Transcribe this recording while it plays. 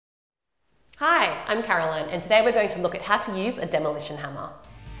Hi, I'm Caroline, and today we're going to look at how to use a demolition hammer.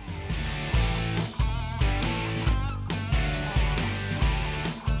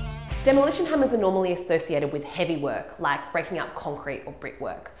 Demolition hammers are normally associated with heavy work, like breaking up concrete or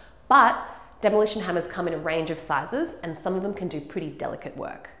brickwork. But demolition hammers come in a range of sizes, and some of them can do pretty delicate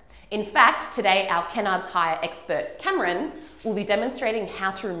work. In fact, today our Kennards hire expert Cameron will be demonstrating how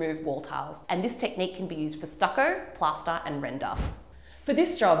to remove wall tiles, and this technique can be used for stucco, plaster and render. For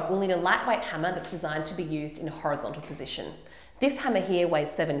this job, we'll need a lightweight hammer that's designed to be used in a horizontal position. This hammer here weighs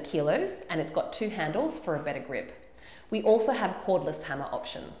 7 kilos and it's got 2 handles for a better grip. We also have cordless hammer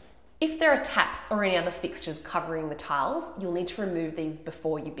options. If there are taps or any other fixtures covering the tiles, you'll need to remove these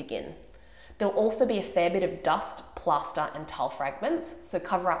before you begin. There'll also be a fair bit of dust, plaster and tile fragments, so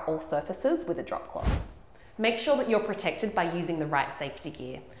cover up all surfaces with a drop cloth. Make sure that you're protected by using the right safety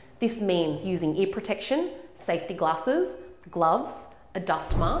gear. This means using ear protection, safety glasses, gloves, a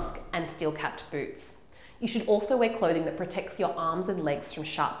dust mask and steel-capped boots. You should also wear clothing that protects your arms and legs from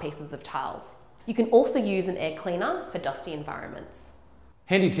sharp pieces of tiles. You can also use an air cleaner for dusty environments.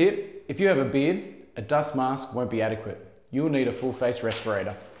 Handy tip, if you have a beard, a dust mask won't be adequate. You'll need a full face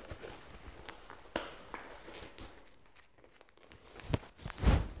respirator.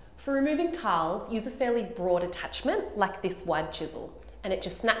 For removing tiles, use a fairly broad attachment like this wide chisel, and it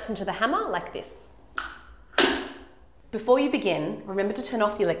just snaps into the hammer like this. Before you begin, remember to turn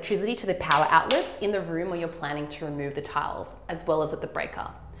off the electricity to the power outlets in the room where you're planning to remove the tiles, as well as at the breaker.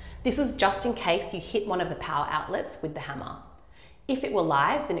 This is just in case you hit one of the power outlets with the hammer. If it were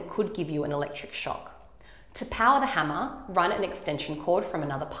live, then it could give you an electric shock. To power the hammer, run an extension cord from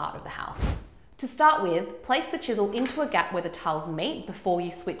another part of the house. To start with, place the chisel into a gap where the tiles meet before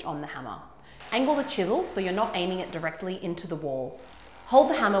you switch on the hammer. Angle the chisel so you're not aiming it directly into the wall. Hold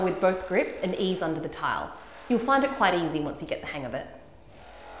the hammer with both grips and ease under the tile. You'll find it quite easy once you get the hang of it.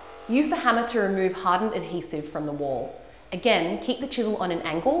 Use the hammer to remove hardened adhesive from the wall. Again, keep the chisel on an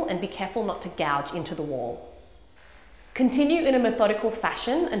angle and be careful not to gouge into the wall. Continue in a methodical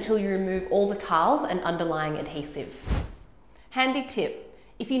fashion until you remove all the tiles and underlying adhesive. Handy tip,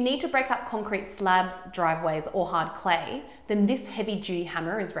 if you need to break up concrete slabs, driveways or hard clay, then this heavy-duty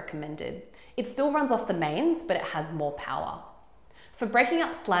hammer is recommended. It still runs off the mains, but it has more power. For breaking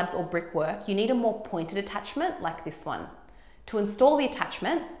up slabs or brickwork, you need a more pointed attachment like this one. To install the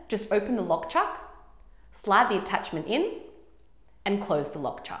attachment, just open the lock chuck, slide the attachment in, and close the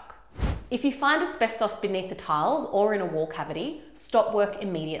lock chuck. If you find asbestos beneath the tiles or in a wall cavity, stop work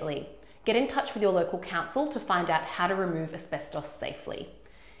immediately. Get in touch with your local council to find out how to remove asbestos safely.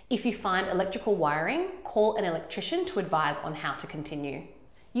 If you find electrical wiring, call an electrician to advise on how to continue.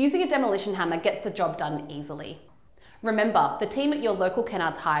 Using a demolition hammer gets the job done easily. Remember, the team at your local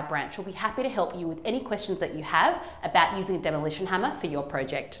Kennards hire branch will be happy to help you with any questions that you have about using a demolition hammer for your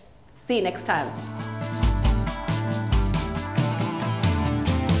project. See you next time.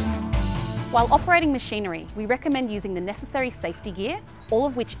 While operating machinery, we recommend using the necessary safety gear, all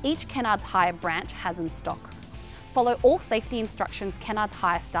of which each Kennards hire branch has in stock. Follow all safety instructions Kennards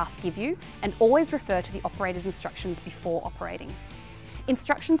hire staff give you and always refer to the operator's instructions before operating.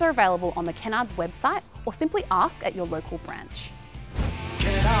 Instructions are available on the Kennards website or simply ask at your local branch.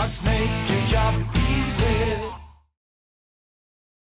 Kennards make your job easy.